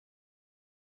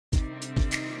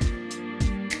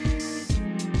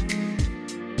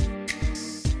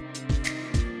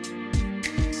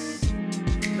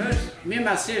me and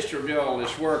my sister do all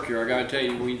this work here. I gotta tell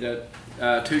you, we the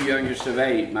two youngest of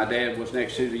 8. My dad was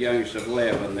next to the youngest of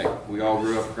 11. We all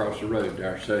grew up across the road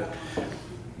there. So,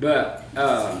 but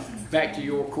back to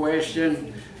your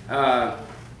question,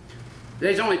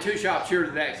 there's only 2 shops here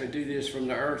that actually do this from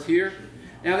the earth here.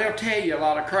 Now they'll tell you a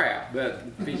lot of crap, but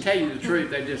if they tell you the truth,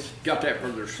 they just got that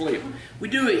from their sleep. We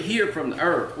do it here from the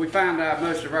earth. We find out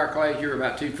most of our clay here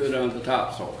about 2 foot under the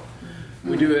topsoil.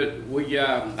 We do it.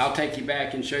 I'll take you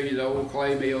back and show you the old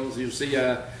clay mills. You'll see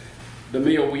the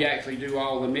mill we actually do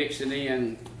all the mixing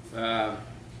in. That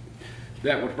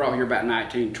was brought here about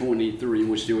 1923.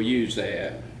 We still use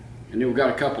that. And then we've got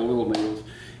a couple little mills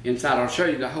inside. I'll show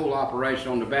you the whole operation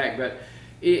on the back, but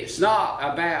it's not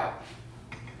about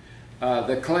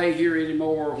the clay here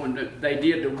anymore. When they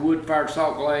did the wood-fired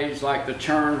salt glaze, like the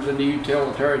churns and the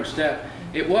utilitarian stuff,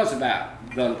 it was about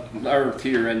the earth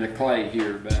here and the clay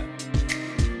here. But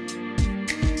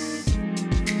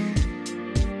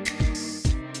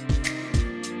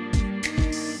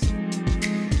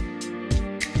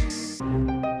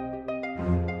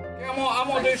I'm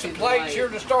gonna do some plates here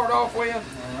to start off with.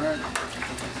 All right.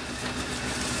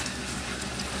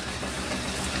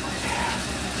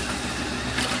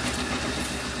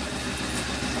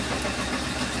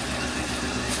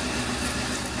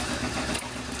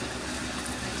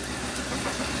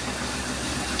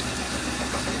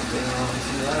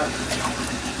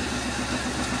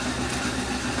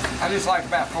 I just like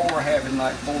about 4 having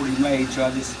like 40 made, so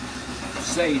I just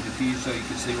saved a few so you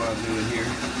can see what I'm doing here.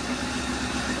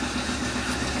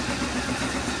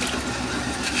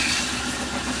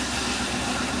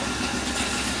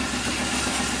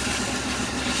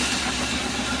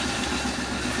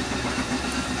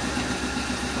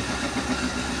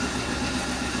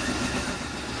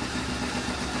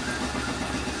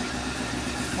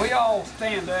 We all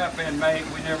stand up and make.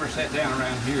 We never sit down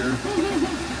around here.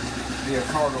 Be a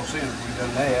cardinal sin if we've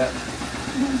done that.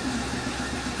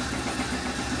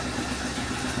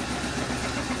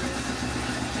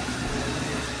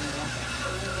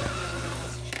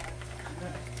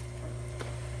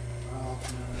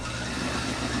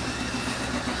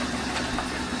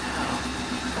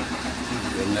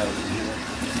 Good note in here.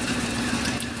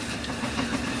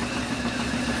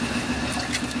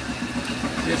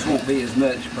 This won't be as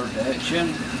much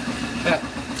production. About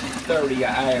 30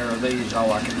 an hour of these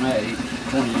all I can make.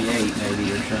 28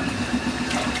 maybe or something.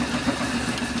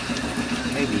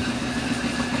 Maybe.